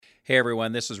Hey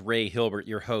everyone, this is Ray Hilbert,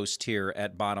 your host here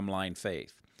at Bottom Line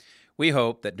Faith. We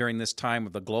hope that during this time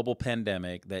of the global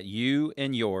pandemic that you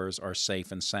and yours are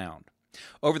safe and sound.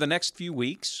 Over the next few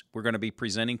weeks, we're going to be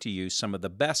presenting to you some of the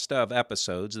best of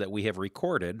episodes that we have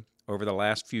recorded over the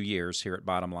last few years here at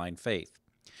Bottom Line Faith.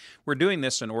 We're doing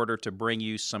this in order to bring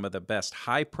you some of the best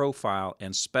high-profile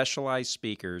and specialized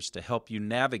speakers to help you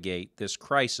navigate this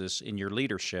crisis in your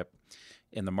leadership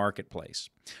in the marketplace.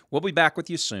 We'll be back with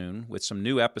you soon with some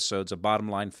new episodes of Bottom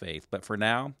Line Faith, but for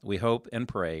now, we hope and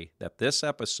pray that this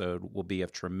episode will be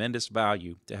of tremendous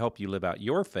value to help you live out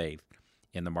your faith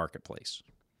in the marketplace.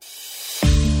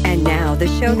 And now, the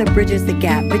show that bridges the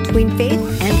gap between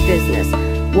faith and business.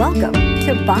 Welcome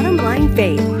to Bottom Line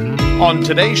Faith. On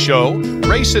today's show,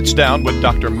 Ray sits down with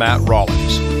Dr. Matt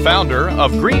Rawlings, founder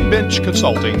of Green Bench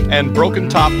Consulting and Broken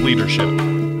Top Leadership.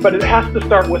 But it has to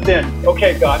start within.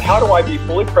 Okay, God, how do I be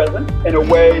fully present in a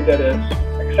way that is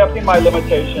accepting my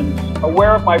limitations,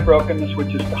 aware of my brokenness,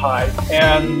 which is to hide,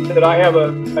 and that I have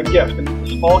a gift, and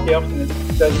it's a small gift, and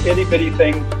it does itty-bitty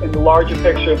things in the larger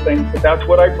picture of things, but that's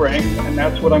what I bring, and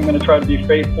that's what I'm going to try to be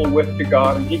faithful with to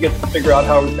God, and He gets to figure out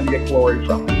how He's going to get glory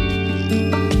from it.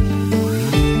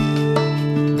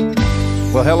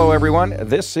 Well, hello, everyone.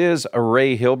 This is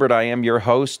Ray Hilbert. I am your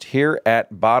host here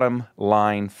at Bottom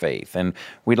Line Faith, and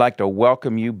we'd like to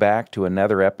welcome you back to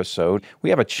another episode. We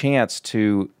have a chance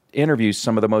to interview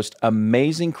some of the most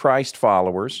amazing Christ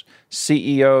followers,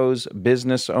 CEOs,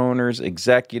 business owners,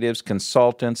 executives,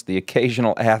 consultants, the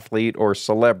occasional athlete or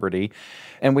celebrity,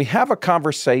 and we have a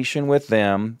conversation with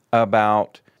them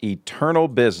about eternal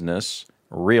business,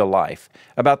 real life,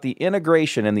 about the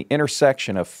integration and the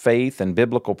intersection of faith and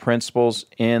biblical principles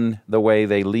in the way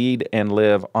they lead and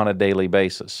live on a daily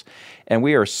basis. And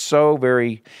we are so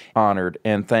very honored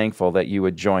and thankful that you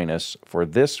would join us for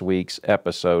this week's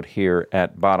episode here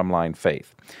at Bottom Line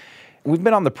Faith. We've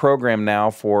been on the program now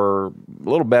for a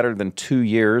little better than 2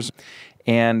 years,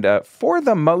 and for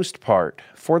the most part,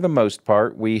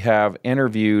 we have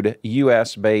interviewed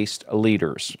U.S.-based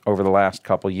leaders over the last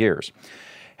couple years.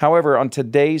 However, on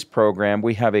today's program,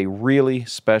 we have a really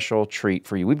special treat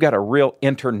for you. We've got a real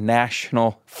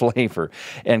international flavor,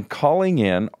 and calling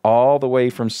in all the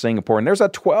way from Singapore. And there's a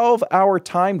 12-hour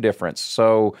time difference,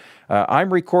 so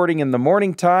I'm recording in the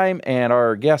morning time, and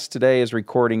our guest today is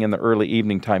recording in the early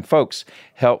evening time. Folks,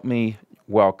 help me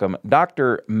welcome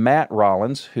Dr. Matt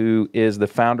Rawlings, who is the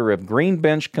founder of Green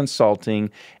Bench Consulting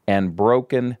and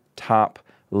Broken Top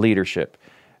Leadership.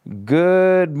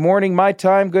 Good morning, my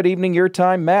time. Good evening, your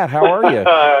time. Matt, how are you?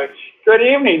 Good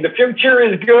evening. The future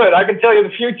is good. I can tell you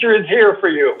the future is here for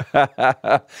you.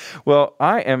 Well,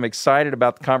 I am excited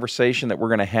about the conversation that we're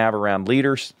going to have around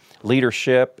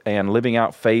leadership, and living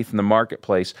out faith in the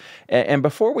marketplace. And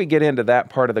before we get into that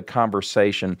part of the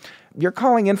conversation, you're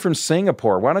calling in from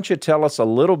Singapore. Why don't you tell us a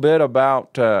little bit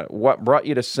about what brought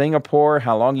you to Singapore,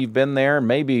 how long you've been there,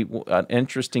 maybe an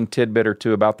interesting tidbit or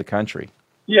two about the country?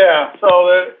 Yeah,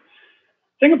 so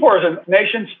Singapore is a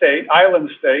nation state, island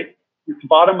state. It's the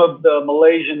bottom of the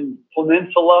Malaysian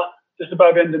peninsula, just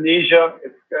above Indonesia.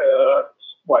 It's,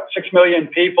 6 million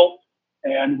people.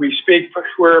 And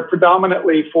we're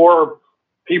predominantly 4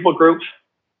 people groups: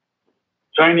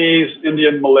 Chinese,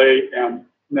 Indian, Malay, and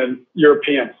then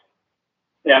Europeans.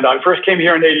 And I first came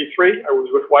here in 83. I was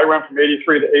with YWAM from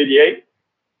 83 to 88.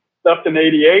 Left in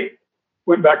 88.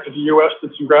 Went back to the U.S.,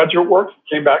 did some graduate work,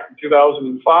 came back in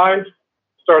 2005,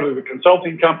 started a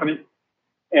consulting company,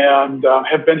 and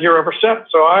have been here ever since.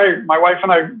 So my wife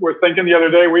and I were thinking the other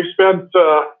day, we've spent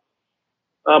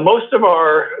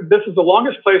this is the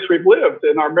longest place we've lived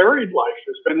in our married life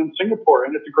has been in Singapore,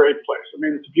 and it's a great place. I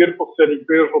mean, it's a beautiful city,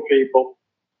 beautiful people,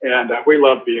 and we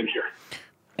love being here.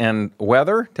 And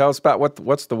weather? Tell us about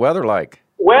what's the weather like?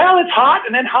 Well, it's hot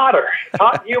and then hotter. It's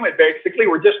hot and humid, basically.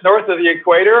 We're just north of the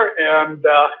equator, and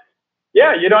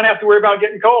you don't have to worry about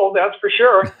getting cold, that's for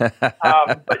sure.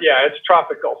 But yeah, it's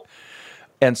tropical.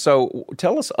 And so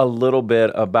tell us a little bit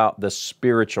about the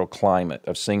spiritual climate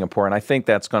of Singapore, and I think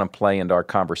that's going to play into our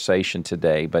conversation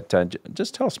today, but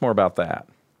just tell us more about that.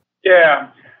 Yeah.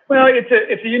 Well,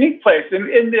 it's a unique place.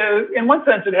 In one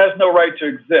sense, it has no right to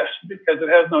exist because it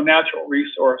has no natural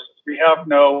resources. We have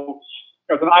no...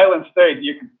 It's an island state.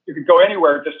 You could go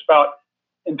anywhere just about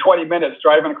in 20 minutes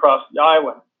driving across the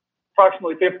island.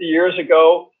 Approximately 50 years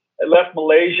ago, it left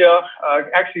Malaysia,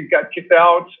 actually got kicked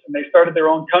out, and they started their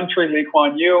own country, Lee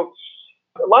Kuan Yew.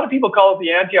 A lot of people call it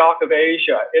the Antioch of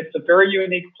Asia. It's a very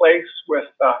unique place with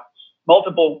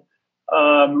multiple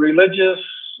religious,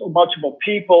 multiple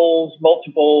peoples,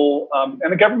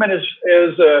 and the government is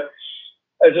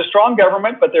There's a strong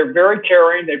government, but they're very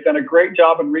caring. They've done a great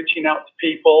job in reaching out to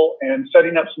people and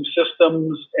setting up some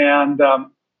systems. And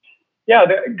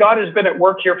God has been at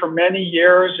work here for many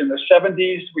years. In the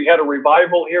 70s, we had a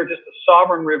revival here, just a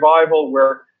sovereign revival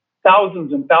where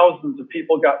thousands and thousands of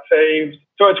people got saved.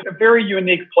 So it's a very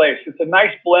unique place. It's a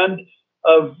nice blend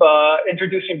of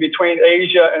introducing between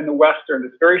Asia and the Western.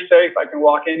 It's very safe. I can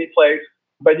walk any place,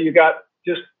 but you got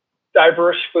just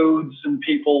diverse foods and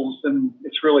peoples, and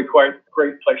it's really quite a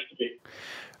great place to be.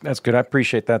 That's good. I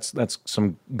appreciate that's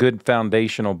some good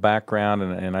foundational background,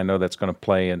 and I know that's going to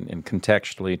play in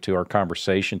contextually to our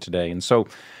conversation today. And so,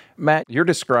 Matt, you're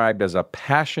described as a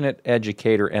passionate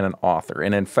educator and an author.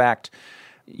 And in fact,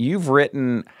 you've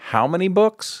written how many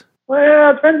books? Well,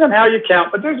 it depends on how you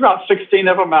count, but there's about 16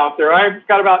 of them out there. I've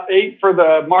got about 8 for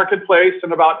the marketplace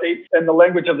and about 8 in the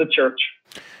language of the church.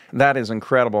 That is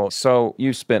incredible. So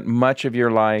you spent much of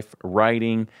your life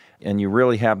writing, and you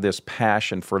really have this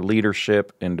passion for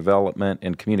leadership and development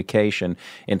and communication.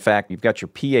 In fact, you've got your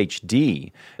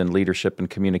PhD in leadership and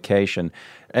communication.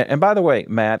 And by the way,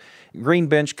 Matt, Green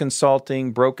Bench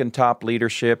Consulting, Broken Top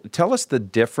Leadership, tell us the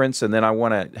difference, and then I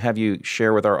want to have you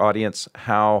share with our audience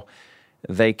how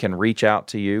they can reach out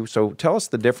to you. So tell us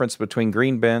the difference between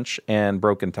Green Bench and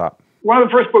Broken Top. One of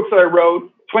the first books that I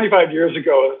wrote 25 years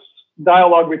ago is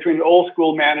dialogue between an old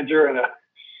school manager and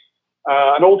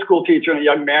an old school teacher and a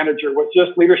young manager, was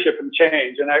just leadership and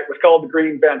change. And it was called the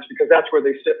Green Bench because that's where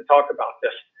they sit and talk about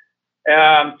this.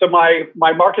 And so my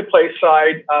marketplace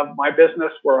side of my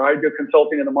business, where I do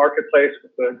consulting in the marketplace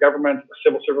with the government, the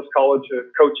civil service college,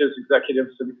 coaches, executives,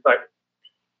 civic site,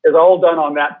 is all done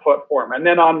on that platform. And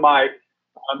then on my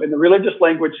in the religious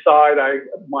language side,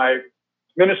 my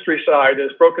ministry side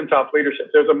is Broken Top Leadership.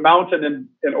 There's a mountain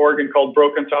in Oregon called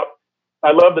Broken Top.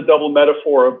 I love the double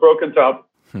metaphor of Broken Top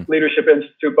Leadership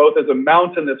Institute, both as a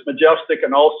mountain that's majestic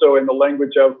and also in the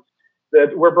language of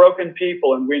that we're broken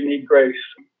people and we need grace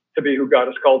to be who God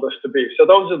has called us to be. So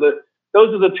those are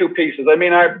the two pieces. I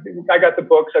mean, I got the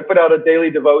books. I put out a daily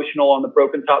devotional on the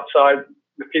Broken Top side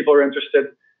if people are interested.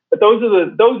 But those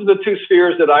are the two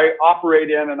spheres that I operate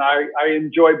in, and I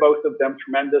enjoy both of them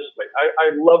tremendously.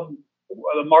 I love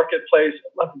the marketplace.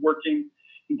 I love working,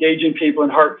 engaging people in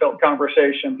heartfelt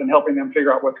conversations and helping them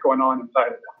figure out what's going on inside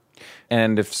of them.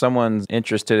 And if someone's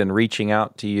interested in reaching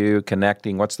out to you,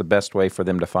 connecting, what's the best way for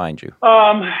them to find you?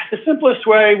 The simplest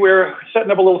way, we're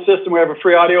setting up a little system. We have a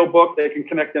free audio book. They can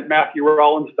connect at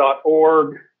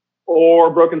MatthewRollins.org,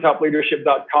 or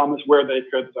BrokenTopLeadership.com is where they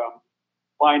could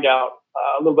find out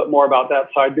a little bit more about that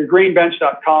side. The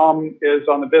greenbench.com is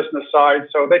on the business side,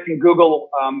 so they can Google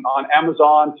on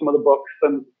Amazon some of the books.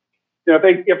 And if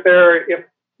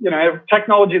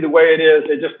technology the way it is,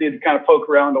 they just need to kind of poke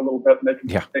around a little bit, and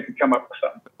they can come up with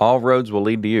something. All roads will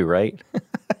lead to you, right?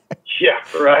 Yeah,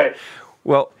 right.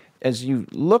 Well, as you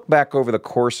look back over the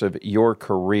course of your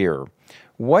career,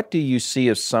 what do you see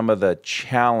as some of the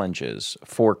challenges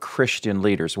for Christian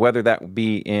leaders, whether that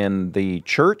be in the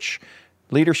church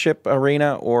leadership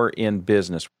arena or in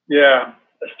business? Yeah,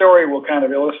 the story will kind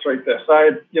of illustrate this.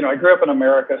 I grew up in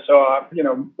America, so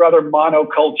rather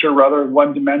monoculture, rather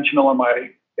one-dimensional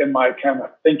in my kind of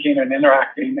thinking and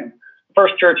interacting. And the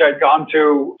first church I'd gone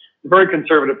to, a very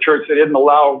conservative church, they didn't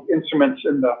allow instruments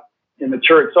in the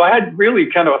church. So I had really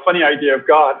kind of a funny idea of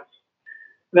God.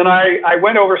 Then I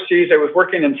went overseas. I was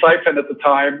working in Siphon at the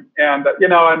time, and in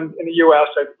the U.S.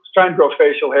 I was trying to grow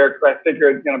facial hair because I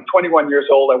figured, I'm 21 years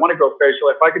old. I want to grow facial.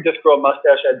 If I could just grow a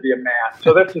mustache, I'd be a man.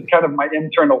 So this is kind of my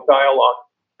internal dialogue.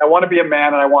 I want to be a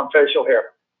man, and I want facial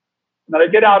hair. And then I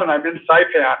get out, and I'm in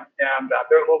Saipan, and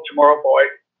there's a little Chamorro boy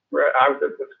where I was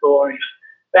at the school, and he's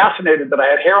fascinated that I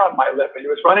had hair on my lip, and he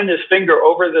was running his finger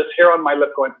over this hair on my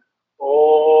lip, going,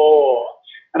 "Oh!"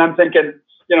 And I'm thinking,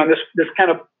 this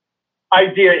kind of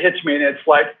idea hits me, and it's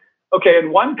like, okay,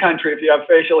 in one country, if you have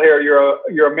facial hair,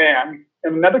 you're a man.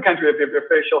 In another country, if you have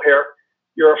facial hair,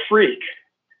 you're a freak.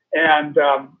 And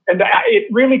it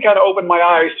really kind of opened my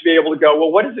eyes to be able to go, well,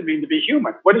 what does it mean to be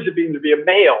human? What does it mean to be a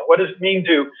male? What is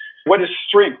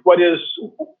strength? What is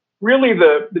really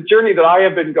the journey that I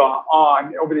have been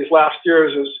on over these last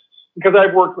years is because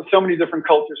I've worked with so many different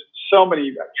cultures,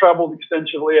 I've traveled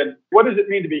extensively, and what does it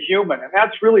mean to be human? And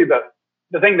that's really the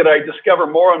thing that I discover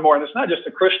more and more, and it's not just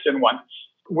a Christian one.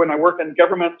 When I work in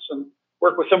governments and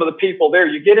work with some of the people there,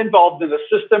 you get involved in the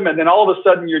system, and then all of a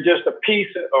sudden you're just a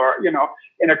piece, or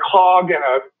in a cog in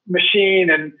a machine,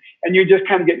 and you just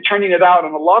kind of get turning it out.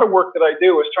 And a lot of work that I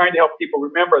do is trying to help people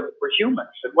remember that we're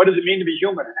humans, and what does it mean to be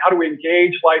human, and how do we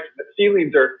engage life, and that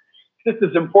feelings are just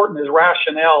as important as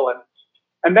rationale,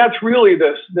 and that's really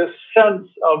this sense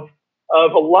of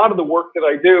of a lot of the work that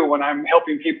I do when I'm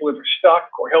helping people that are stuck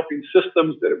or helping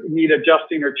systems that need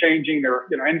adjusting or changing, or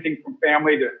anything from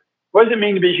family to what does it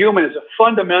mean to be human is a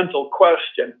fundamental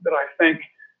question that I think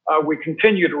we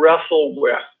continue to wrestle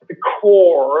with at the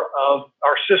core of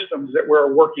our systems that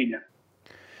we're working in.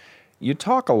 You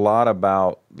talk a lot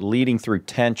about leading through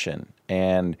tension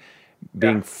and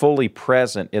being fully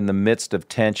present in the midst of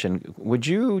tension. Would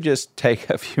you just take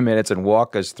a few minutes and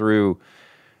walk us through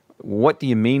what do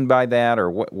you mean by that,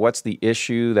 or what's the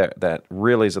issue that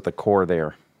really is at the core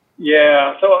there?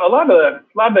 Yeah, so a lot of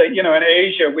in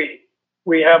Asia,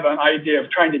 we have an idea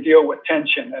of trying to deal with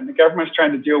tension, and the government's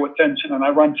trying to deal with tension, and I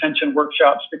run tension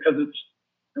workshops because it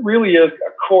really is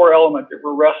a core element that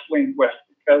we're wrestling with,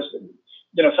 because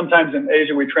sometimes in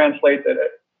Asia we translate that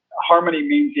harmony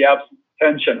means the absence of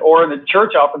tension, or in the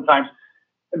church oftentimes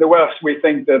in the West we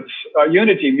think that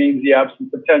unity means the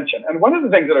absence of tension. And one of the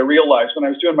things that I realized when I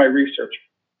was doing my research,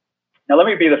 now let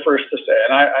me be the first to say,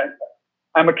 and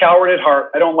I'm a coward at heart.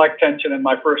 I don't like tension, and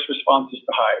my first response is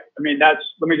to hide. I mean,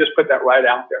 let me just put that right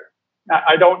out there.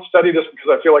 I don't study this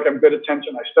because I feel like I'm good at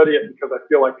tension. I study it because I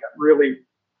feel like I'm really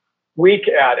weak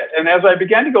at it. And as I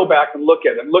began to go back and look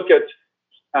at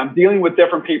dealing with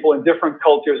different people in different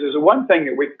cultures, there's one thing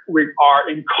that we are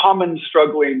in common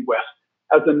struggling with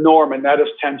as a norm, and that is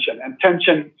tension. And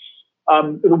tension,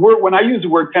 when I use the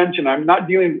word tension, I'm not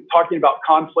talking about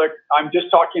conflict. I'm just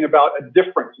talking about a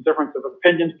difference of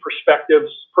opinions,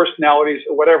 perspectives, personalities,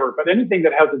 or whatever, but anything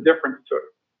that has a difference to it.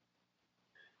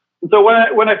 And so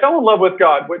when I fell in love with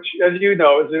God, which, as you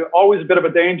know, is always a bit of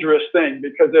a dangerous thing,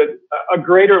 because a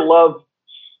greater love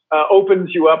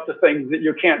opens you up to things that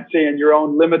you can't see in your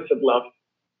own limited love.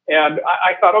 And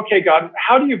I thought, okay, God,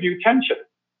 how do you view tension?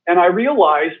 And I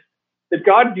realized that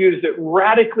God views it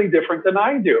radically different than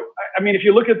I do. I mean, if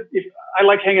I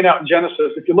like hanging out in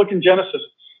Genesis, if you look in Genesis,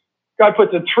 God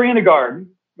puts a tree in a garden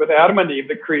with Adam and Eve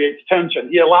that creates tension.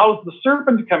 He allows the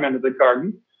serpent to come into the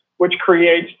garden, which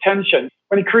creates tension.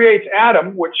 When he creates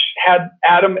Adam, which had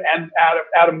Adam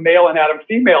male and Adam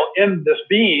female in this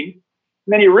being,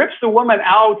 and then he rips the woman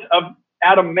out of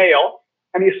Adam male,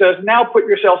 and he says, now put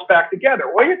yourselves back together.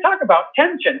 Well, you talk about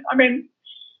tension. I mean,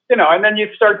 and then you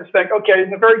start to think, okay,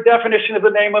 the very definition of the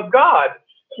name of God,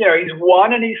 he's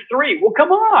one and he's three. Well,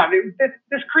 come on,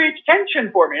 this creates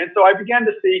tension for me. And so I began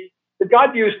to see that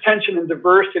God views tension and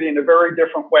diversity in a very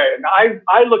different way. And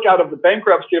I look out of the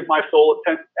bankruptcy of my soul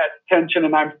at tension,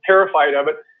 and I'm terrified of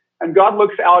it. And God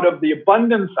looks out of the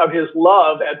abundance of his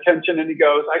love at tension, and he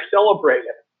goes, I celebrate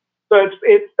it. So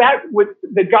it's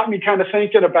that got me kind of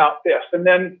thinking about this. And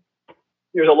then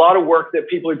there's a lot of work that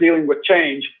people are dealing with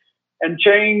change. And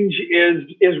change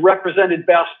is represented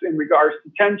best in regards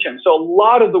to tension. So a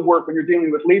lot of the work when you're dealing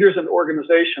with leaders and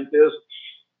organizations is,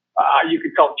 you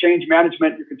could call it change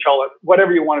management, you could call it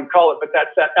whatever you want to call it, but that's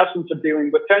that essence of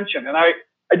dealing with tension. And I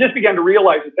just began to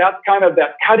realize that that's kind of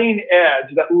that cutting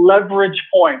edge, that leverage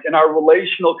point in our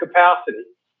relational capacity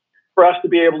for us to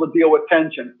be able to deal with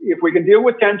tension. If we can deal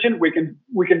with tension, we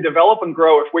can develop and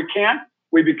grow. If we can't,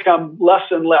 we become less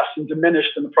and less and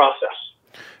diminished in the process.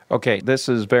 Okay, this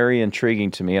is very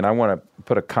intriguing to me, and I want to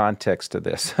put a context to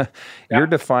this. You're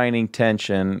defining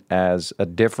tension as a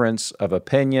difference of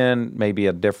opinion, maybe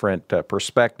a different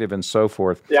perspective, and so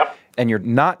forth. Yeah. And you're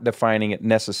not defining it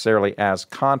necessarily as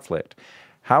conflict.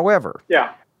 However,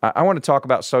 I want to talk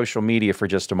about social media for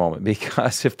just a moment,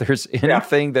 because if there's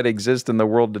anything that exists in the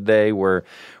world today where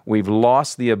we've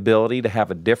lost the ability to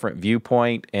have a different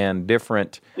viewpoint and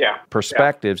different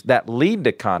perspectives that lead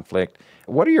to conflict,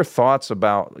 what are your thoughts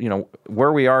about,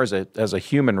 where we are as a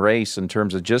human race in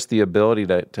terms of just the ability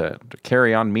to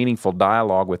carry on meaningful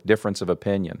dialogue with difference of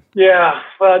opinion? Yeah,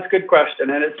 well, that's a good question.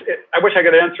 And I wish I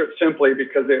could answer it simply,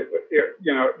 because it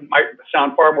might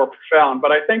sound far more profound.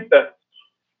 But I think that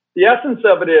the essence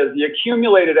of it is the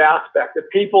accumulated aspect of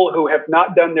people who have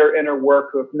not done their inner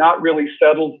work, who have not really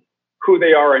settled who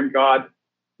they are in God,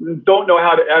 don't know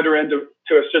how to enter into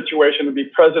a situation and be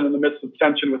present in the midst of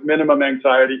tension with minimum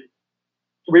anxiety.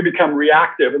 We become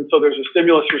reactive, and so there's a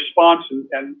stimulus response,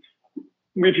 and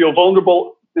we feel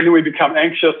vulnerable, and then we become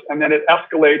anxious, and then it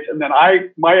escalates, and then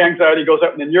my anxiety goes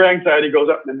up, and then your anxiety goes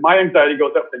up, and then my anxiety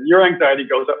goes up, and your anxiety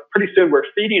goes up. Pretty soon we're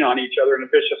feeding on each other in a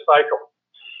vicious cycle,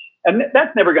 and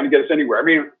that's never going to get us anywhere. I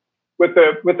mean, with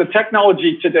the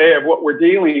technology today of what we're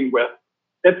dealing with,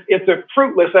 it's a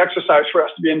fruitless exercise for us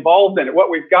to be involved in it.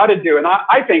 What we've got to do, and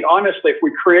I think honestly, if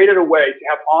we created a way to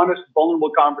have honest,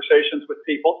 vulnerable conversations with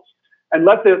people, and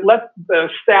let the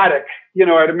static,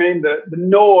 the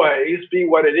noise be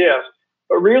what it is,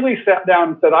 but really sat down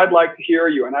and said, I'd like to hear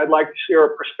you, and I'd like to share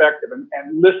a perspective,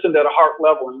 and listen at a heart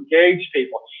level and engage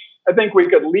people. I think we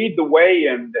could lead the way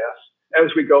in this.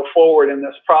 as we go forward in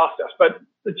this process. But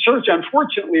the church,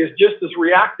 unfortunately, is just as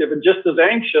reactive and just as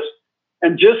anxious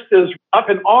and just as up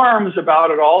in arms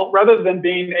about it all, rather than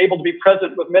being able to be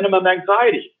present with minimum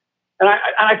anxiety. And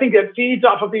I think it feeds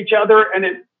off of each other. And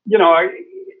it, I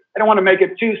don't want to make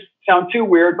it sound too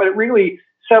weird, but it really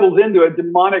settles into a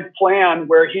demonic plan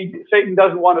where Satan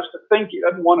doesn't want us to think, he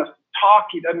doesn't want us to talk,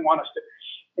 he doesn't want us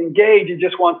to engage, he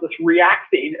just wants us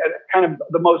reacting at kind of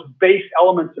the most base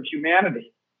elements of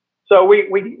humanity. So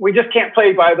we just can't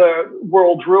play by the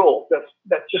world's rules.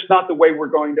 That's just not the way we're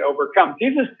going to overcome.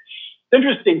 Jesus, it's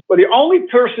interesting, but the only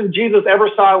person Jesus ever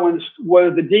silenced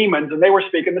was the demons, and they were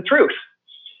speaking the truth.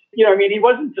 He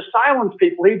wasn't to silence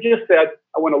people. He just said,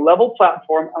 I want a level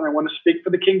platform, and I want to speak for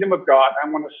the kingdom of God. I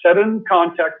want to set it in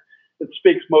context that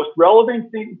speaks most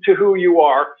relevant to who you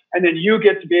are, and then you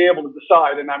get to be able to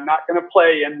decide. And I'm not going to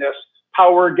play in this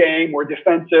power game or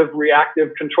defensive,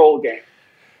 reactive control game.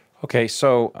 Okay,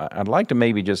 so I'd like to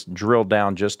maybe just drill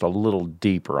down just a little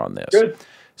deeper on this. Good.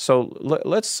 So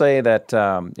let's say that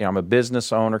I'm a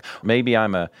business owner. Maybe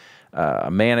I'm a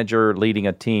manager leading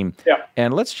a team. Yeah.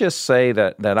 And let's just say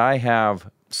that I have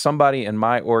somebody in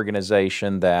my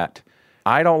organization that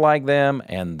I don't like them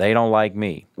and they don't like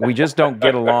me. We just don't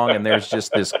get along, and there's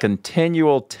just this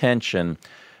continual tension.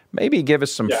 Maybe give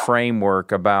us some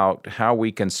framework about how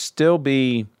we can still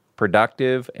be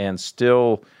productive and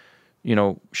still,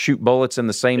 shoot bullets in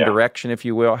the same direction, if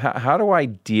you will. How do I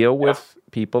deal with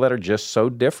people that are just so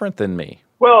different than me?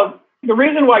 Well, the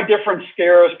reason why difference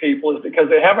scares people is because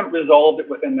they haven't resolved it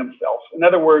within themselves. In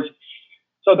other words,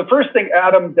 so the first thing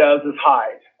Adam does is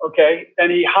hide, okay?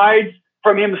 And he hides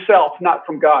from himself, not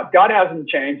from God. God hasn't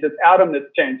changed. It's Adam that's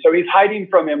changed. So he's hiding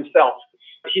from himself.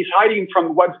 He's hiding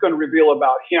from what's going to reveal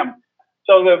about him.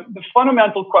 So the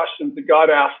fundamental questions that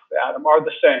God asks Adam are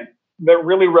the same. They're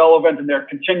really relevant, and they're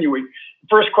continuing. The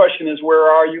first question is, where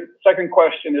are you? The second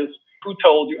question is, who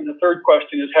told you? And the third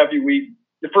question is, have you eaten?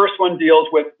 The first one deals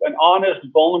with an honest,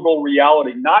 vulnerable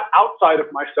reality, not outside of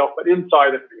myself, but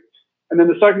inside of me. And then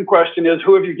the second question is,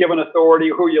 who have you given authority?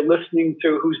 Who are you listening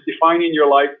to? Who's defining your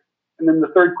life? And then the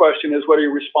third question is, what are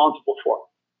you responsible for?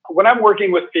 When I'm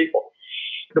working with people,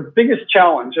 the biggest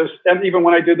challenge is, and even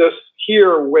when I do this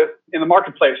here in the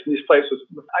marketplace, in these places,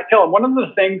 I tell them one of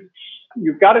the things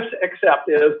you've got to accept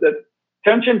is that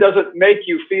tension doesn't make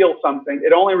you feel something.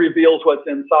 It only reveals what's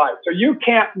inside. So you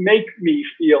can't make me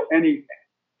feel anything.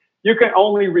 You can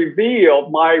only reveal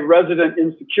my resident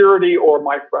insecurity or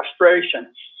my frustration.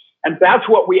 And that's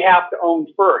what we have to own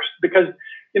first, because,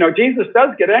 Jesus does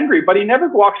get angry, but he never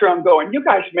walks around going, you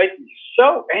guys make me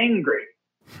so angry,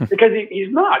 because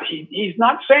he's not. He's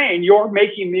not saying you're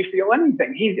making me feel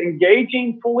anything. He's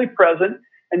engaging, fully present,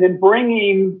 and then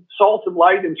bringing salt and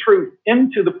light and truth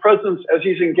into the presence as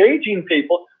he's engaging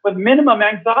people with minimum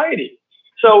anxiety.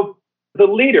 So the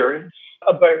leader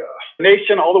of a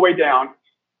nation all the way down,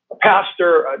 a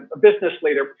pastor, a business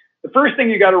leader, the first thing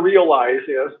you got to realize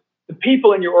is the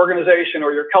people in your organization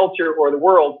or your culture or the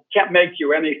world can't make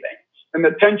you anything. And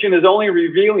the tension is only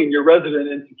revealing your resident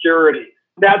insecurity.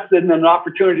 That's then an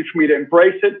opportunity for me to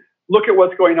embrace it, look at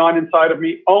what's going on inside of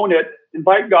me, own it,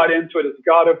 invite God into it as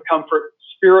God of comfort,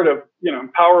 spirit of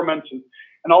empowerment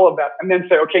and all of that. And then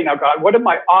say, okay, now God, what are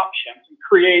my options? And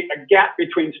create a gap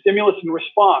between stimulus and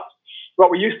response,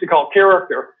 what we used to call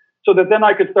character, so that then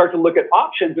I could start to look at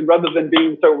options and rather than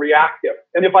being so reactive.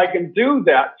 And if I can do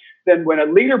that, then when a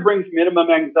leader brings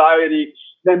minimum anxiety,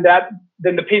 then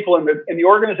the people in the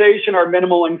organization are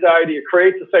minimal anxiety. It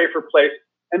creates a safer place.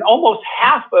 And almost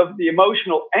half of the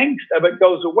emotional angst of it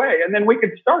goes away. And then we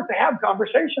can start to have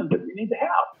conversations that we need to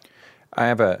have. I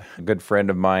have a good friend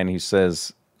of mine who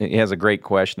says, he has a great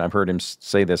question. I've heard him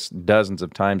say this dozens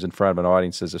of times in front of an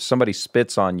audience. Says, if somebody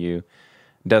spits on you,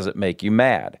 does it make you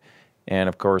mad? And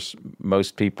of course,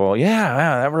 most people,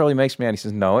 that really makes me mad. He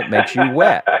says, no, it makes you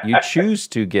wet. You choose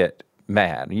to get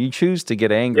mad. You choose to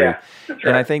get angry. Yeah, that's right.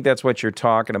 And I think that's what you're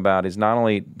talking about, is not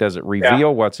only does it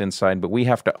reveal what's inside, but we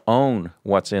have to own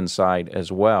what's inside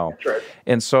as well. That's right.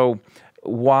 And so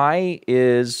why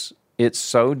is it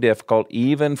so difficult,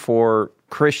 even for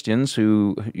Christians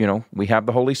who, we have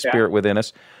the Holy Spirit within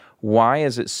us, why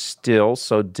is it still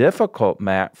so difficult,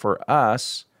 Matt, for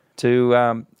us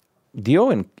to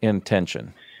deal in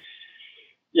tension?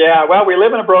 Yeah, well, we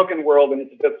live in a broken world, and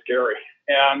it's a bit scary.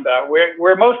 And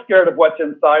we're most scared of what's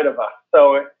inside of us.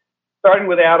 So starting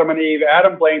with Adam and Eve,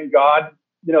 Adam blamed God,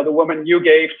 the woman you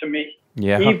gave to me.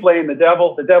 Yeah. Eve blamed the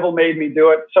devil made me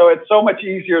do it. So it's so much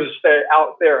easier to stay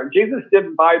out there. And Jesus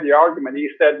didn't buy the argument. He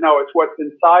said, no, it's what's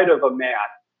inside of a man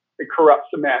that corrupts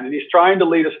a man. And he's trying to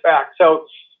lead us back. So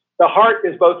the heart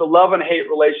is both a love and hate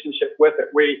relationship with it.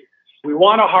 We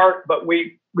want a heart, but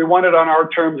we we want it on our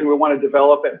terms and we want to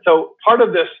develop it. So part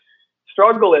of this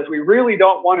struggle is we really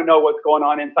don't want to know what's going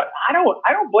on inside. I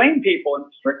don't blame people in the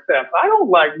strict sense. I don't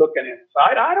like looking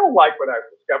inside. I don't like what I've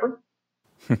discovered.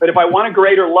 But if I want a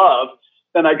greater love,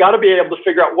 then I got to be able to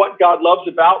figure out what God loves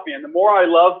about me. And the more I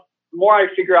love, the more I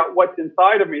figure out what's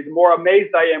inside of me, the more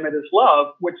amazed I am at his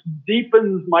love, which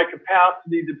deepens my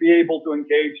capacity to be able to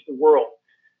engage the world.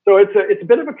 So it's a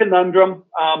bit of a conundrum,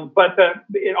 but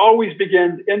it always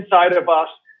begins inside of us,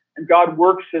 and God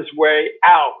works his way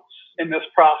out in this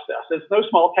process. It's no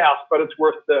small task, but it's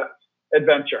worth the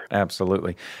adventure.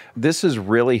 Absolutely. This is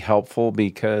really helpful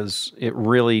because it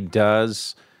really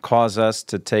does cause us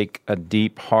to take a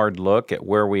deep, hard look at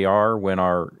where we are in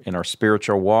our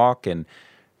spiritual walk and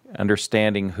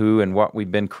understanding who and what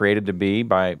we've been created to be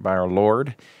by our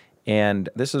Lord. And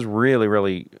this is really,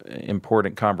 really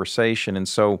important conversation. And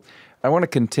so I want to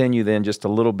continue then just a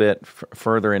little bit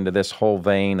further into this whole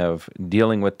vein of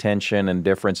dealing with tension and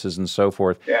differences and so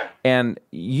forth. Yeah. And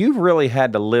you've really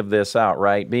had to live this out,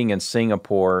 right? Being in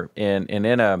Singapore and in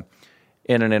an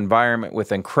environment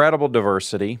with incredible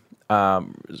diversity,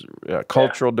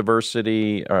 cultural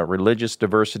diversity, religious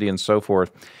diversity, and so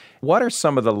forth. What are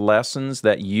some of the lessons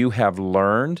that you have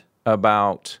learned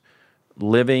about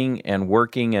living and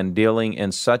working and dealing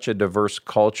in such a diverse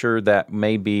culture that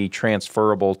may be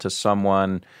transferable to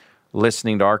someone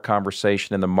listening to our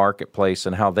conversation in the marketplace,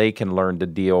 and how they can learn to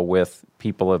deal with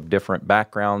people of different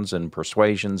backgrounds and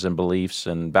persuasions and beliefs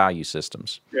and value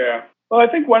systems? Yeah. Well, I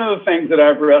think one of the things that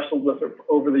I've wrestled with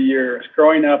over the years,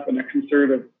 growing up in a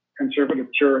conservative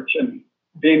church and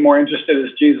being more interested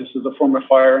as Jesus as a form of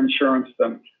fire insurance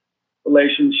than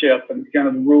relationship and kind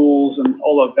of rules and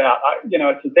all of that.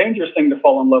 It's a dangerous thing to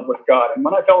fall in love with God. And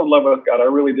when I fell in love with God, I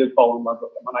really did fall in love with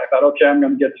him. And I thought, okay, I'm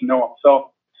going to get to know him. So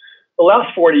the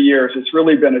last 40 years, it's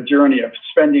really been a journey of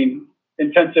spending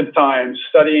intensive time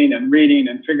studying and reading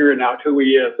and figuring out who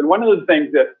he is. And one of the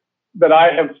things that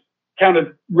I have kind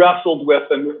of wrestled with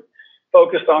and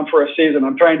focused on for a season,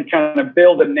 I'm trying to kind of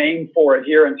build a name for it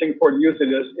here in Singapore to use it,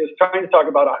 is trying to talk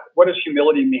about what does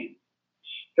humility mean?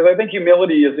 Because I think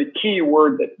humility is a key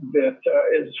word that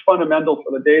is fundamental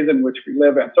for the days in which we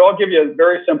live in. So I'll give you a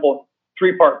very simple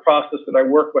 3-part process that I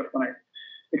work with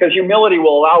because humility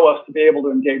will allow us to be able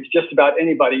to engage just about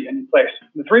anybody, any place.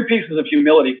 The 3 pieces of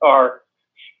humility are: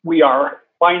 we are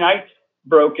finite,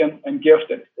 broken, and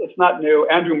gifted. It's not new.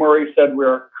 Andrew Murray said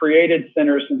we're created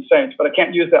sinners and saints, but I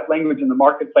can't use that language in the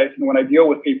marketplace. And when I deal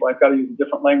with people, I've got to use a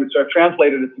different language. So I've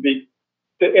translated it to be,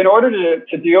 in order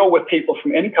to deal with people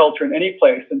from any culture in any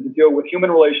place and to deal with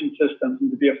human relation systems and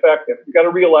to be effective, you've got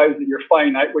to realize that you're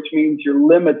finite, which means you're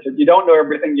limited. You don't know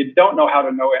everything. You don't know how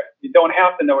to know it. You don't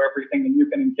have to know everything, and you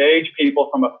can engage people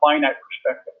from a finite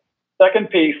perspective. Second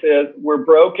piece is we're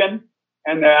broken,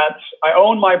 and that I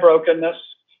own my brokenness,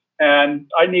 and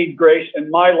I need grace in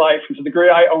my life. And to the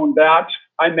degree I own that,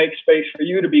 I make space for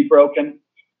you to be broken.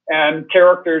 And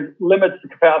character limits the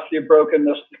capacity of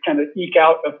brokenness to kind of eke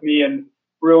out of me and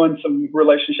ruin some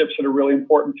relationships that are really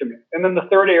important to me. And then the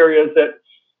third area is that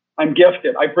I'm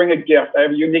gifted. I bring a gift. I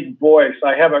have a unique voice.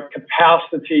 I have a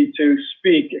capacity to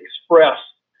speak, express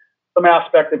some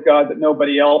aspect of God that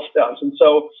nobody else does. And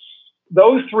so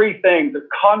those 3 things are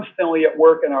constantly at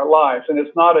work in our lives. And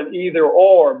it's not an either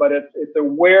or, but it's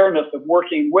awareness of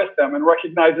working with them and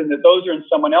recognizing that those are in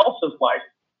someone else's life.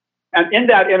 And in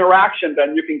that interaction,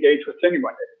 then you can engage with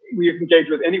anyone. You can engage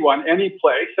with anyone, any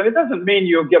place. And it doesn't mean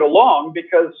you'll get along,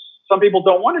 because some people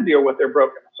don't want to deal with their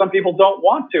brokenness. Some people don't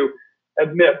want to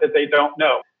admit that they don't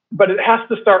know. But it has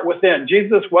to start within.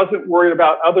 Jesus wasn't worried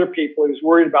about other people. He was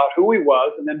worried about who he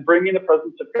was, and then bringing the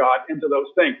presence of God into those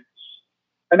things.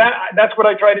 And that's what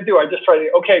I try to do. I just try to,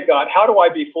 okay, God, how do I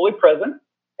be fully present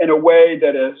in a way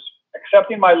that is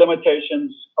accepting my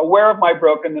limitations, aware of my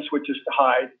brokenness, which is to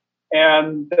hide,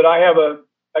 and that I have a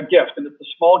gift, and it's a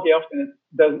small gift, and it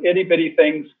does itty-bitty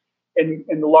things in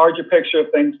the larger picture of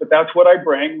things, but that's what I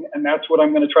bring, and that's what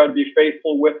I'm going to try to be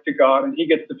faithful with to God, and he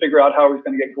gets to figure out how he's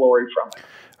going to get glory from it.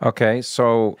 Okay,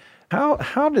 so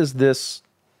how does this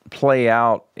play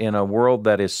out in a world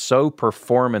that is so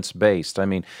performance-based? I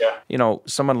mean,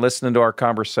 someone listening to our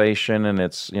conversation and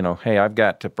it's, hey, I've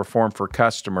got to perform for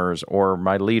customers or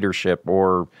my leadership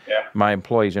or my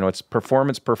employees. It's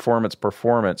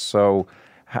performance. So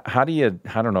how do you,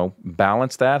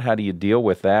 balance that? How do you deal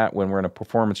with that when we're in a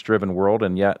performance-driven world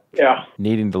and yet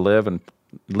needing to live and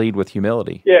lead with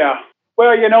humility? Yeah.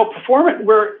 Well, performance,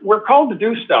 we're called to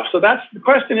do stuff. So that's the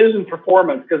question isn't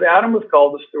performance, because Adam was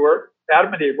called to steward.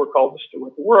 Adam and Eve were called to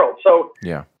steward the world. So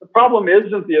the problem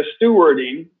isn't the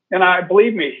stewarding. And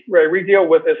believe me, Ray, we deal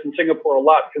with this in Singapore a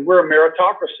lot because we're a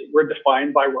meritocracy. We're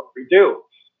defined by what we do.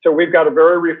 So we've got a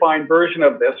very refined version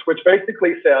of this, which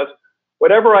basically says,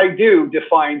 whatever I do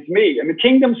defines me. And the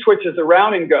kingdom switches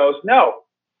around and goes, no,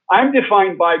 I'm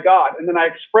defined by God. And then I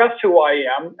express who I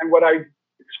am. And what I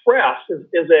express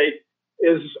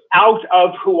is out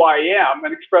of who I am,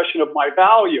 an expression of my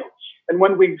value. And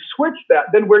when we switch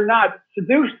that, then we're not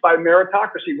seduced by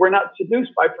meritocracy. We're not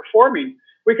seduced by performing.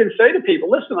 We can say to people,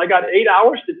 listen, I got 8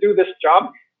 hours to do this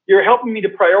job. You're helping me to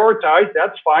prioritize.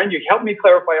 That's fine. You help me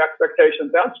clarify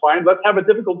expectations. That's fine. Let's have a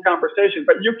difficult conversation.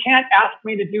 But you can't ask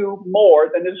me to do more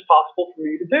than is possible for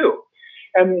me to do.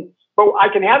 But I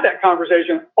can have that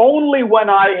conversation only when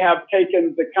I have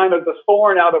taken the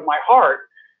thorn out of my heart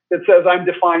that says I'm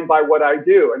defined by what I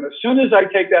do. And as soon as I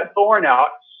take that thorn out,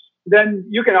 then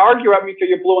you can argue at me till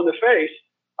you're blue in the face.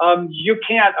 You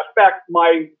can't affect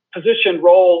my position,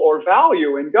 role, or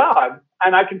value in God,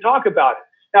 and I can talk about it.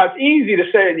 Now, it's easy to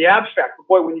say in the abstract, but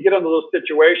boy, when you get into those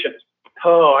situations,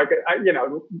 so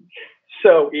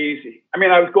easy. I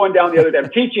mean, I was going down the other day.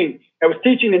 I was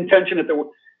teaching intention at the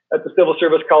Civil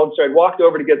Service College, so I walked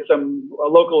over to get a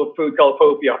local food called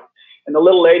Popia. And the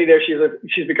little lady there,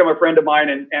 she's become a friend of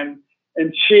mine, and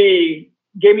she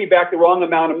gave me back the wrong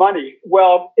amount of money.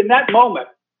 Well, in that moment,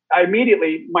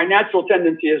 my natural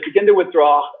tendency is begin to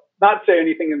withdraw, not say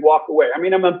anything, and walk away. I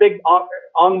mean, I'm a big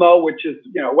Angmo, which is,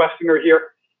 Westerner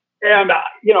here. And,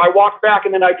 I walked back,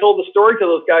 and then I told the story to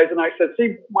those guys, and I said,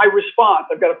 see, my response,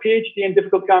 I've got a PhD in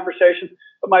difficult conversation,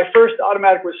 but my first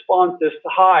automatic response is to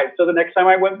hide. So the next time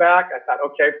I went back, I thought,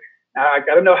 okay, I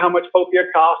got to know how much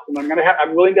Popia costs, and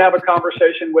I'm willing to have a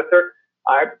conversation with her.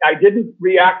 I didn't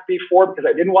react before because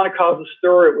I didn't want to cause a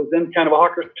stir. It was in kind of a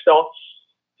hawker cell.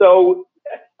 So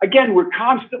again, we're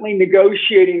constantly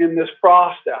negotiating in this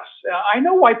process. I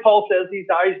know why Paul says he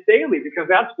dies daily, because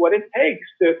that's what it takes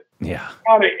to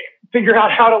kind of figure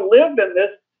out how to live in this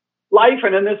life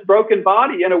and in this broken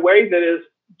body in a way that is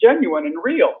genuine and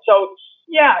real. So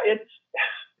yeah, it's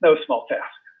no small task.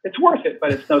 It's worth it,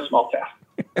 but it's no small task.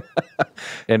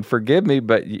 And forgive me,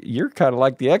 but you're kind of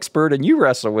like the expert, and you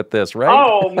wrestle with this, right?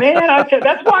 Oh man,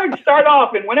 that's why I start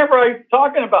off, and whenever I'm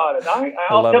talking about it,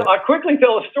 I quickly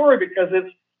tell a story, because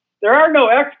there are no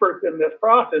experts in this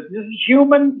process. This is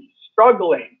humans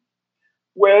struggling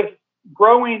with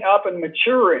growing up and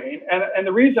maturing, and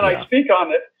the reason I speak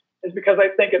on it is because I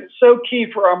think it's so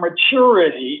key for our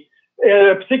maturity.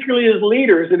 Particularly as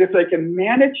leaders, that if they can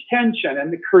manage tension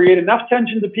and create enough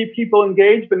tension to keep people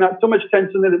engaged, but not so much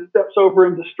tension that it steps over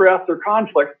into stress or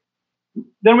conflict,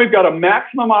 then we've got a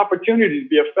maximum opportunity to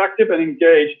be effective and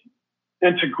engaged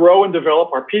and to grow and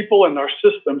develop our people and our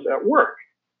systems at work.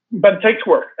 But it takes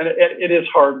work, and it is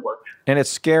hard work. And it's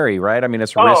scary, right? I mean,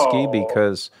 it's risky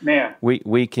because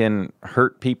we can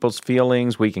hurt people's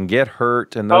feelings, we can get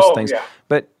hurt and those things. Yeah.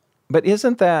 But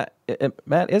isn't that,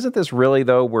 Matt, isn't this really,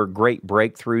 though, where great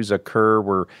breakthroughs occur,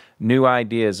 where new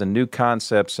ideas and new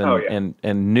concepts and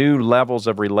new levels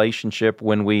of relationship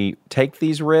when we take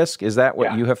these risks? Is that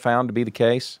what you have found to be the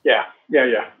case? Yeah.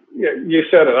 You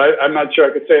said it. I'm not sure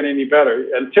I could say it any better.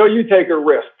 Until you take a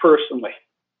risk personally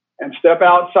and step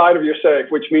outside of your safe,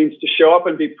 which means to show up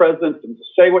and be present and to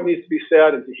say what needs to be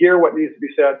said and to hear what needs to be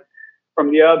said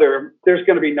from the other, there's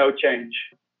going to be no change.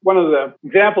 One of the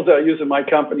examples that I use in my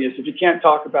company is if you can't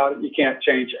talk about it, you can't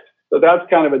change it. So that's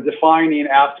kind of a defining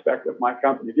aspect of my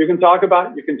company. If you can talk about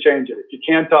it, you can change it. If you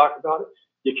can't talk about it,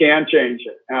 you can change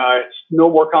it. It's no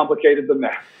more complicated than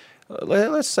that.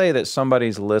 Let's say that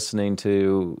somebody's listening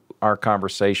to our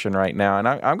conversation right now, and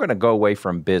I'm going to go away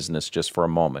from business just for a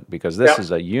moment, because this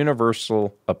is a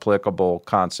universal, applicable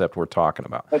concept we're talking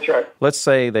about. That's right. Let's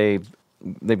say they've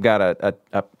got a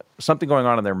something going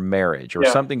on in their marriage, or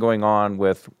something going on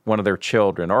with one of their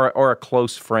children, or a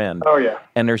close friend. Oh, yeah.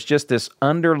 And there's just this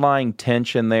underlying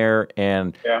tension there,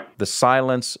 and the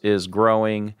silence is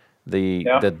growing,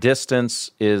 the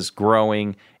distance is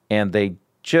growing, and they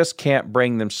just can't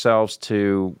bring themselves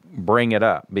to bring it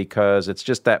up because it's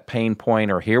just that pain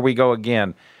point, or here we go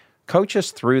again. Coach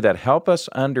us through that. Help us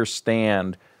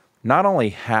understand not only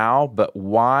how, but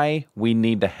why we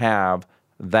need to have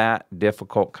that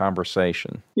difficult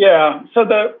conversation. Yeah. So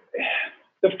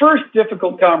the first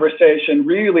difficult conversation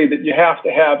really that you have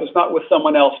to have is not with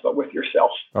someone else, but with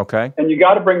yourself. Okay. And you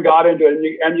got to bring God into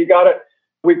it. And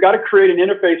we've got to create an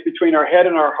interface between our head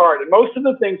and our heart. And most of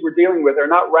the things we're dealing with are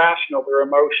not rational, they're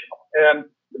emotional. And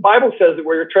the Bible says that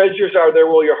where your treasures are, there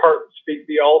will your heart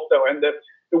be also. And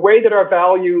the way that our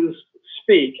values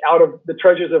speak out of the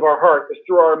treasures of our heart is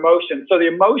through our emotions. So the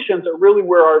emotions are really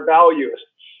where our values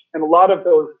and a lot of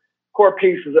those core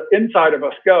pieces inside of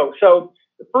us go. So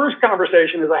the first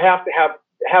conversation is I have to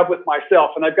have with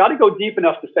myself, and I've got to go deep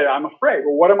enough to say, I'm afraid.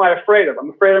 Well, what am I afraid of? I'm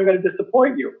afraid I'm going to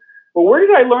disappoint you. Well, where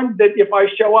did I learn that if I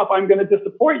show up, I'm going to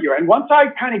disappoint you? And once I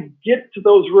kind of get to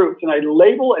those roots and I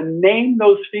label and name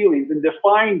those feelings and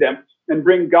define them and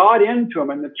bring God into them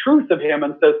and the truth of him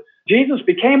and says, Jesus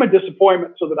became a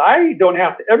disappointment so that I don't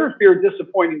have to ever fear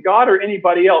disappointing God or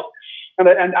anybody else. And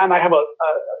I have a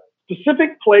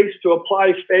specific place to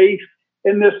apply faith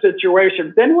in this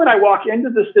situation. Then when I walk into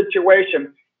the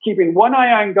situation, keeping one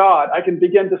eye on God, I can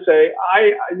begin to say,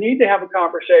 I need to have a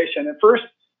conversation. And first,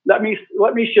 let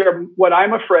me share what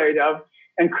I'm afraid of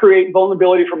and create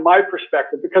vulnerability from my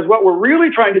perspective. Because what we're really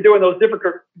trying to do in those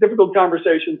difficult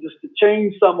conversations is to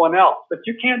change someone else. But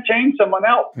you can't change someone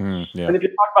else. Yeah. And if you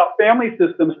talk about family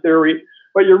systems theory,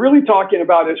 what you're really talking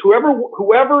about is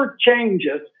whoever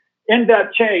changes in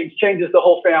that change changes the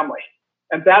whole family.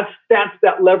 And that's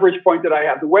that leverage point that I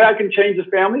have. The way I can change this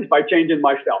family is by changing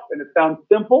myself. And it sounds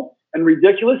simple and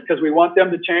ridiculous because we want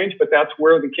them to change, but that's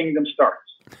where the kingdom starts.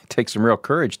 It takes some real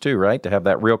courage too, right? To have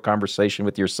that real conversation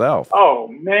with yourself. Oh,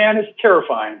 man, it's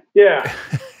terrifying. Yeah.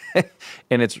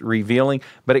 And it's revealing,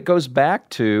 but it goes back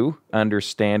to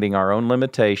understanding our own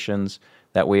limitations,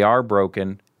 that we are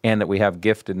broken, and that we have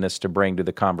giftedness to bring to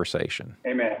the conversation.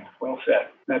 Amen. Well said.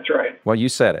 That's right. Well, you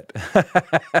said it.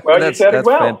 Well, you said it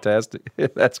well. That's fantastic.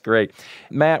 That's great.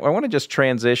 Matt, I want to just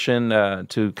transition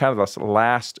to kind of this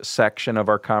last section of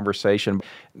our conversation,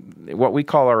 what we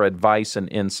call our advice and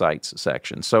insights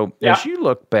section. So as you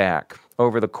look back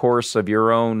over the course of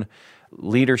your own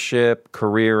leadership,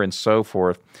 career, and so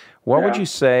forth, what would you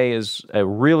say is a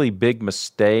really big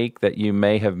mistake that you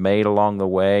may have made along the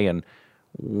way, and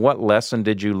what lesson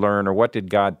did you learn, or what did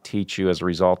God teach you as a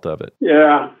result of it?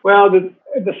 Yeah. Well,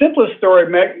 the simplest story,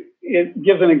 it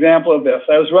gives an example of this.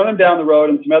 I was running down the road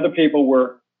and some other people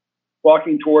were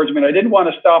walking towards me, and I didn't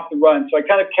want to stop the run. So I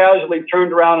kind of casually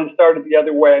turned around and started the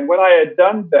other way. And when I had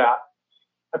done that,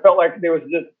 I felt like there was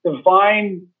this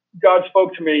divine, God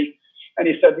spoke to me and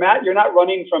he said, Matt, you're not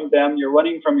running from them, you're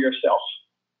running from yourself.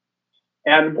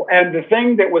 And the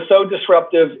thing that was so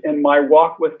disruptive in my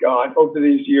walk with God over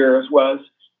these years was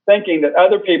thinking that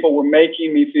other people were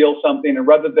making me feel something, and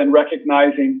rather than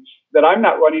recognizing that I'm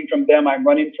not running from them, I'm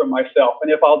running from myself.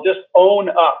 And if I'll just own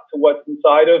up to what's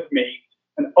inside of me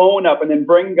and own up and then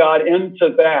bring God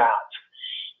into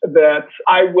that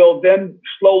I will then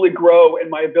slowly grow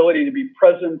in my ability to be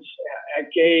present,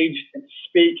 engaged, and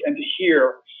speak and to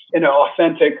hear in an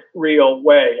authentic, real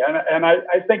way. And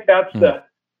I think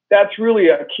that's really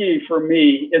a key for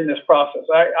me in this process.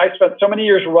 I spent so many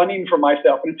years running for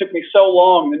myself, and it took me so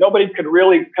long that nobody could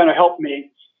really kind of help me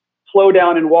slow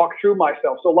down and walk through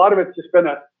myself. So a lot of it's just been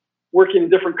working in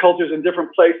different cultures in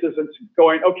different places and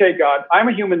going, okay, God, I'm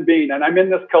a human being and I'm in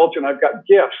this culture and I've got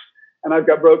gifts and I've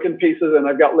got broken pieces and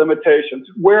I've got limitations.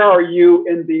 Where are you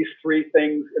in these three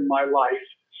things in my life?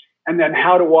 And then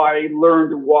how do I learn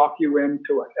to walk you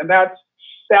into it? And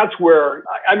that's where,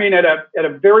 I mean, at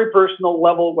a very personal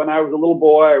level, when I was a little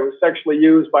boy, I was sexually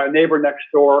used by a neighbor next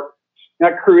door.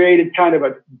 That created kind of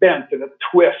a bent and a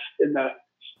twist in the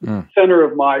center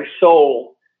of my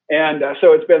soul. And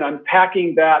so it's been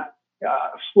unpacking that,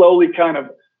 slowly kind of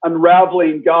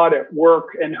unraveling God at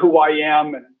work and who I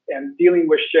am and dealing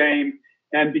with shame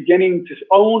and beginning to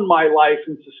own my life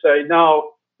and to say,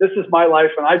 no, this is my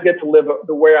life and I get to live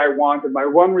the way I want. And my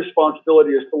one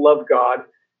responsibility is to love God.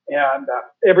 And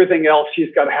everything else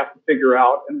he's got to have to figure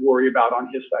out and worry about on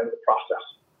his side of the process.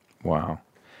 Wow.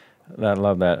 I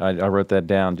love that. I wrote that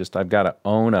down. Just I've got to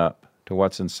own up to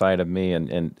what's inside of me.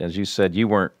 And as you said, you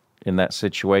weren't in that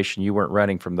situation. You weren't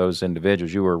running from those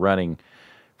individuals. You were running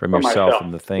from yourself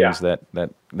and the things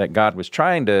that God was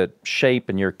trying to shape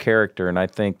in your character. And I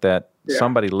think that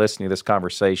somebody listening to this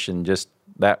conversation, just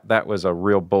that was a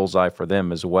real bullseye for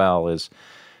them as well, is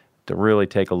to really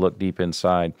take a look deep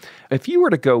inside. If you were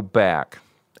to go back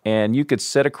and you could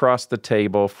sit across the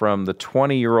table from the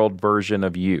 20-year-old version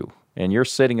of you, and you're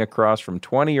sitting across from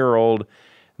 20-year-old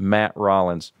Matt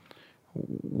Rollins,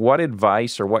 what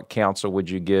advice or what counsel would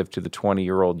you give to the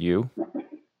 20-year-old you?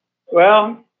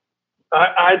 Well,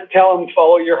 I'd tell him,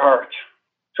 follow your heart.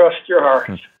 Trust your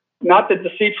heart. Not the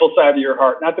deceitful side of your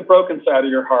heart, not the broken side of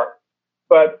your heart,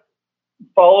 but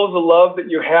follow the love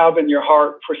that you have in your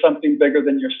heart for something bigger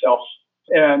than yourself.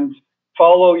 And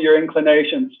follow your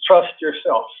inclinations. Trust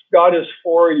yourself. God is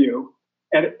for you,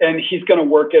 and he's going to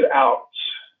work it out.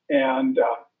 And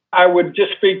I would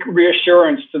just speak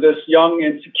reassurance to this young,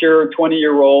 insecure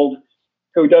 20-year-old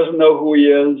who doesn't know who he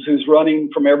is, who's running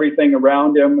from everything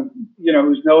around him,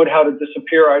 who's known how to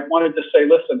disappear. I wanted to say,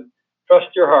 listen, trust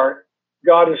your heart.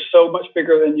 God is so much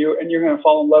bigger than you, and you're going to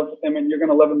fall in love with him, and you're going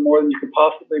to love him more than you could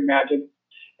possibly imagine.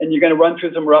 And you're going to run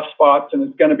through some rough spots, and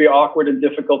it's going to be awkward and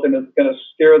difficult, and it's going to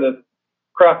scare the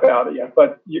crap out of you,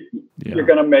 but you're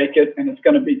going to make it, and it's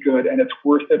going to be good, and it's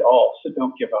worth it all. So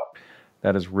don't give up.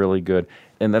 That is really good.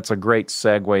 And that's a great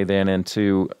segue then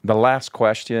into the last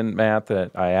question, Matt,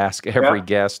 that I ask every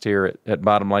guest here at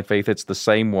Bottom Line Faith. It's the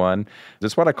same one.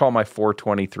 It's what I call my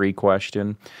 423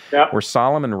 question, where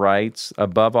Solomon writes,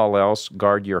 above all else,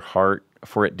 guard your heart,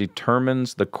 for it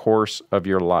determines the course of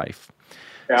your life.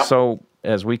 Yeah. So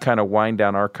as we kind of wind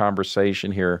down our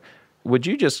conversation here, would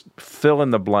you just fill in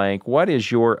the blank? What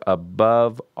is your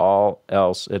above all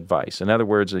else advice? In other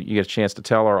words, you get a chance to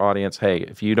tell our audience, hey,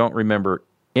 if you don't remember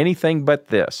anything but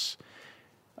this,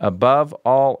 above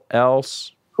all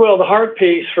else. Well, the heart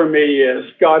piece for me is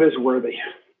God is worthy.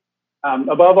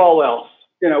 Above all else,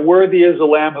 worthy is the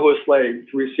Lamb who was slain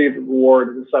to receive the reward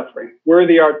of the suffering.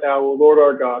 Worthy art thou, O Lord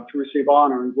our God, to receive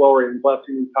honor and glory and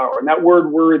blessing and power. And that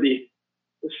word worthy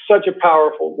is such a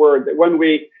powerful word that when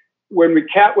we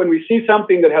see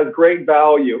something that has great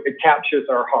value, it captures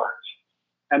our hearts.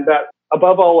 And that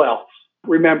above all else,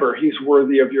 remember, he's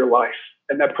worthy of your life.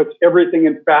 And that puts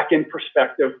everything back in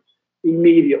perspective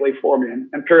immediately for me.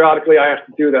 And periodically I have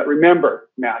to do that. Remember,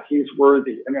 Matt, he's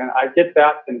worthy. I mean, I get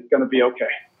that, and it's going to be okay.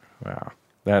 Wow.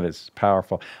 That is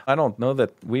powerful. I don't know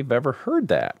that we've ever heard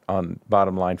that on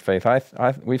Bottom Line Faith.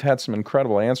 We've had some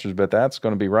incredible answers, but that's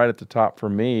going to be right at the top for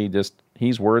me. Just,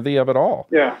 he's worthy of it all.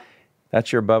 Yeah.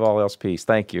 That's your above all else piece.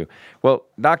 Thank you. Well,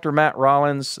 Dr. Matt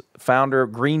Rollins, founder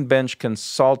of Green Bench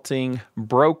Consulting,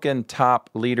 Broken Top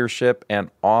Leadership, and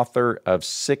author of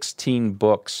 16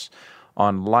 books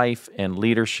on life and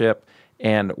leadership.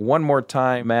 And one more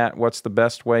time, Matt, what's the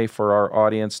best way for our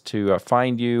audience to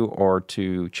find you or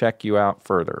to check you out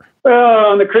further?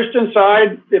 On the Christian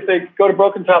side, if they go to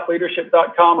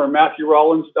BrokenTopLeadership.com or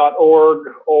MatthewRollins.org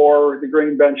or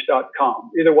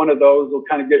thegreenbench.com, either one of those will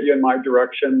kind of get you in my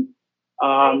direction.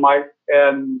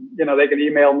 They can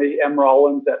email me,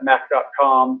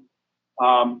 mrollins@mac.com.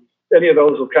 Any of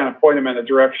those will kind of point them in a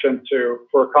direction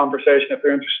for a conversation if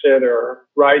they're interested, or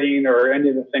writing, or any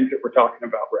of the things that we're talking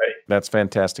about, Ray. That's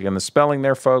fantastic. And the spelling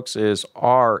there, folks, is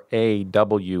RAWLIN,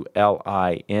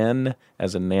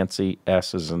 as in Nancy,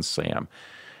 S as in Sam.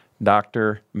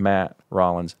 Dr. Matt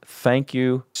Rollins, thank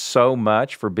you so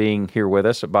much for being here with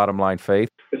us at Bottom Line Faith.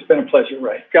 It's been a pleasure,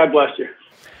 Ray. God bless you.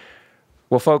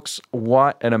 Well, folks,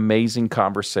 what an amazing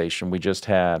conversation we just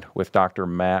had with Dr.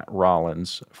 Matt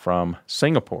Rollins from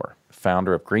Singapore,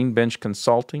 founder of Green Bench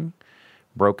Consulting,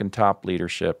 Broken Top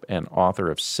Leadership, and author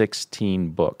of 16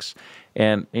 books.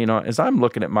 And, as I'm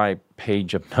looking at my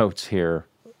page of notes here,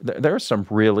 there are some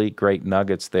really great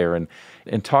nuggets there. And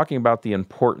talking about the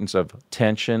importance of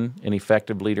tension in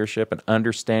effective leadership and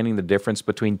understanding the difference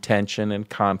between tension and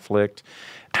conflict,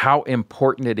 how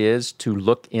important it is to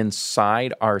look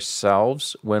inside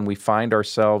ourselves when we find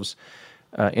ourselves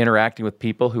interacting with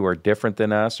people who are different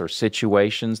than us or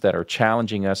situations that are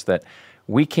challenging us, that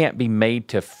we can't be made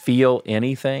to feel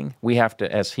anything. We have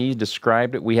to, as he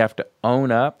described it, we have to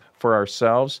own up for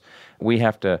ourselves. We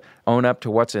have to own up to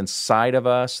what's inside of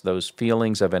us, those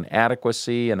feelings of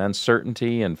inadequacy and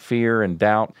uncertainty and fear and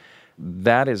doubt.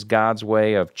 That is God's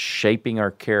way of shaping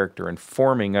our character and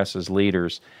forming us as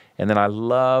leaders. And then I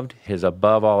loved his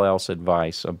above all else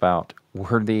advice about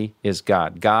worthy is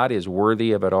God. God is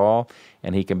worthy of it all,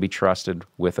 and he can be trusted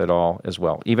with it all as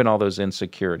well, even all those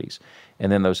insecurities.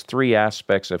 And then those three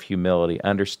aspects of humility,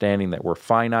 understanding that we're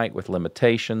finite with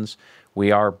limitations,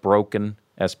 we are broken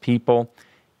as people,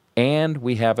 and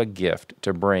we have a gift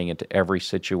to bring into every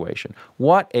situation.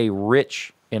 What a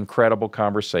rich, incredible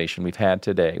conversation we've had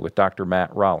today with Dr.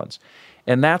 Matt Rollins.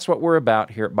 And that's what we're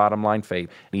about here at Bottom Line Faith,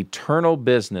 eternal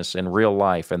business in real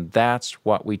life. And that's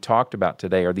what we talked about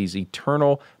today, are these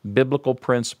eternal biblical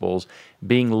principles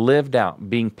being lived out,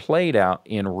 being played out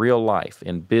in real life,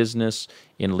 in business,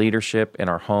 in leadership, in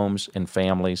our homes and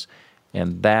families.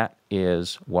 And that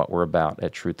is what we're about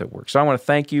at Truth at Work. So I want to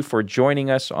thank you for joining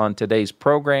us on today's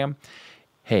program.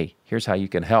 Hey, here's how you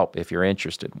can help if you're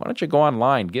interested. Why don't you go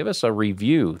online, give us a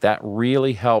review. That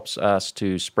really helps us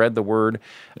to spread the word.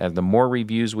 And the more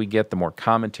reviews we get, the more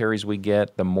commentaries we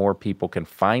get, the more people can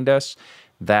find us.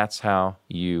 That's how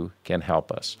you can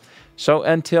help us. So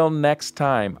until next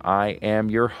time, I am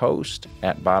your host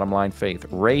at Bottom Line Faith,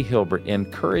 Ray Hilbert,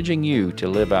 encouraging you to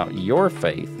live out your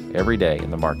faith every day in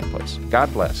the marketplace.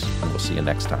 God bless, and we'll see you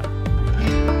next time.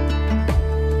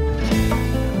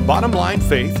 Bottom Line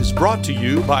Faith is brought to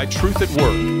you by Truth at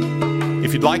Work.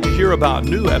 If you'd like to hear about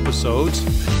new episodes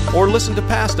or listen to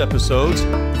past episodes,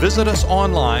 visit us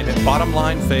online at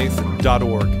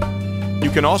bottomlinefaith.org. You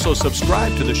can also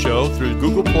subscribe to the show through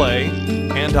Google Play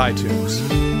and iTunes.